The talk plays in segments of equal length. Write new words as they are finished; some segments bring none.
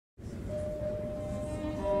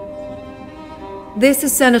This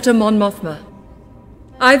is Senator Mon Mothma.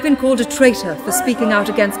 I've been called a traitor for speaking out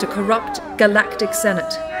against a corrupt galactic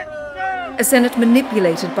Senate. A Senate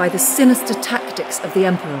manipulated by the sinister tactics of the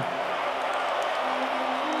Emperor.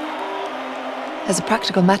 As a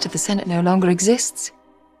practical matter, the Senate no longer exists.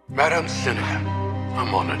 Madam Senator,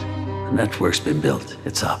 I'm honored. The network's been built.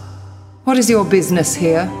 It's up. What is your business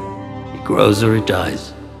here? It grows or it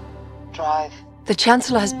dies. Drive. The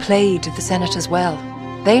Chancellor has played the Senate as well.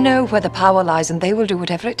 They know where the power lies, and they will do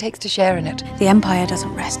whatever it takes to share in it. The Empire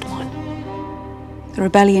doesn't rest, Mon. The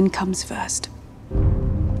rebellion comes first.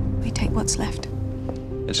 We take what's left.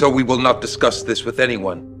 And so we will not discuss this with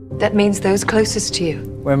anyone. That means those closest to you.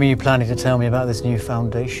 When were you planning to tell me about this new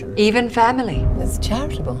foundation? Even family. It's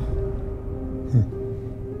charitable.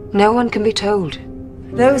 No one can be told.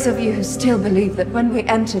 Those of you who still believe that when we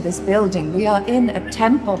enter this building, we are in a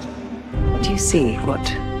temple. Do you see what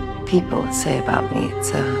people say about me?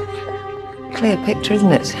 It's a clear picture,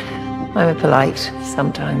 isn't it? I'm a polite,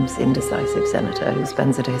 sometimes indecisive senator who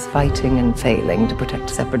spends her days fighting and failing to protect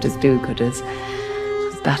separatist do-gooders.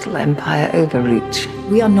 Battle Empire overreach.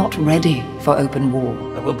 We are not ready for open war.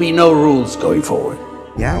 There will be no rules going forward.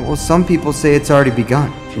 Yeah, well, some people say it's already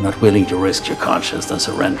begun. If you're not willing to risk your conscience, then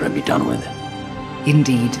surrender and be done with it.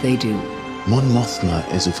 Indeed, they do. Mon Mothma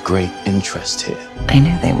is of great interest here. I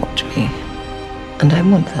know they watch me, and I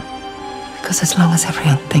want them. Because as long as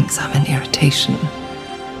everyone thinks I'm an irritation,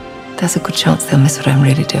 there's a good chance they'll miss what I'm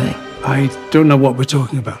really doing. I don't know what we're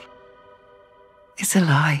talking about. It's a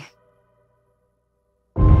lie.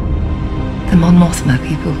 The Mon Mothma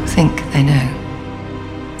people think they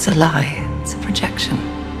know. It's a lie. It's a projection.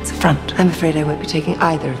 It's a front. I'm afraid I won't be taking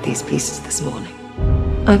either of these pieces this morning.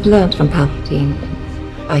 I've learned from Palpatine.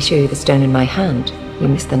 I show you the stone in my hand, you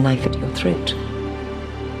miss the knife at your throat.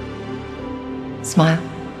 Smile.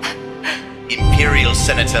 Imperial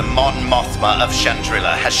Senator Mon Mothma of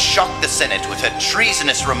Chandrila has shocked the Senate with her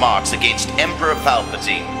treasonous remarks against Emperor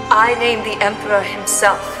Palpatine. I name the Emperor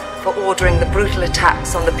himself for ordering the brutal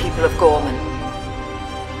attacks on the people of Gorman.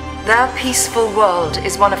 Their peaceful world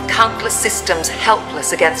is one of countless systems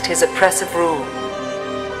helpless against his oppressive rule.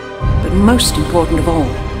 But most important of all,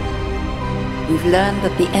 we've learned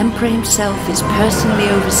that the Emperor himself is personally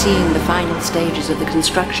overseeing the final stages of the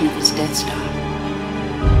construction of his Death Star.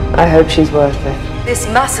 I hope she's worth it. This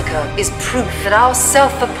massacre is proof that our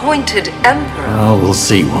self-appointed Emperor Oh, we'll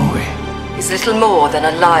see, won't we? is little more than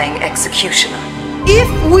a lying executioner. If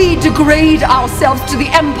we degrade ourselves to the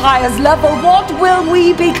Empire's level, what will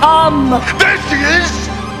we become? There she is!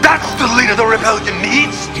 That's the leader the rebellion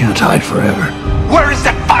needs! Can't hide forever. Where is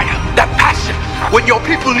that fire, that passion, when your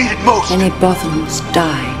people need it most? Many Bothans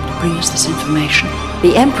died to bring us this information.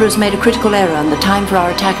 The Emperor's made a critical error, and the time for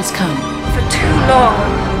our attack has come. For too long,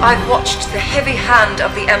 I've watched the heavy hand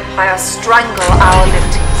of the Empire strangle our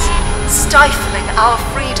liberties, stifling our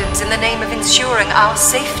freedoms in the name of ensuring our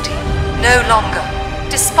safety. No longer,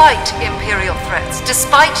 despite Imperial threats,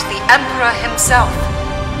 despite the Emperor himself,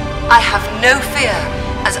 I have no fear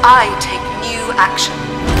as I take new action.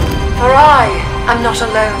 For I am not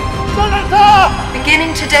alone. Senator!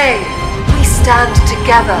 Beginning today, we stand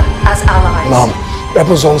together as allies. Mom,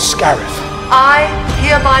 rebels on Scarif. I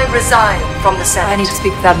hereby resign from the Senate. I need to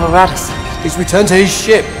speak with Admiral Radisson. He's returned to his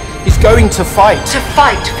ship. He's going to fight. To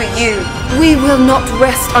fight for you. We will not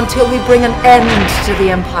rest until we bring an end to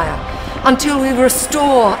the Empire, until we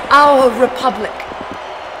restore our republic.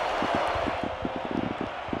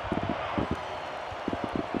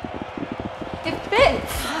 It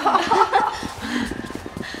fits!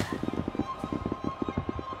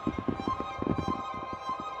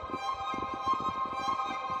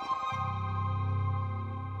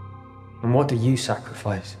 And what do you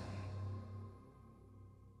sacrifice?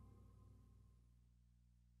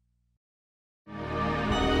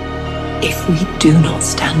 If we do not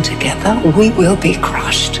stand together, we will be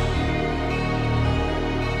crushed.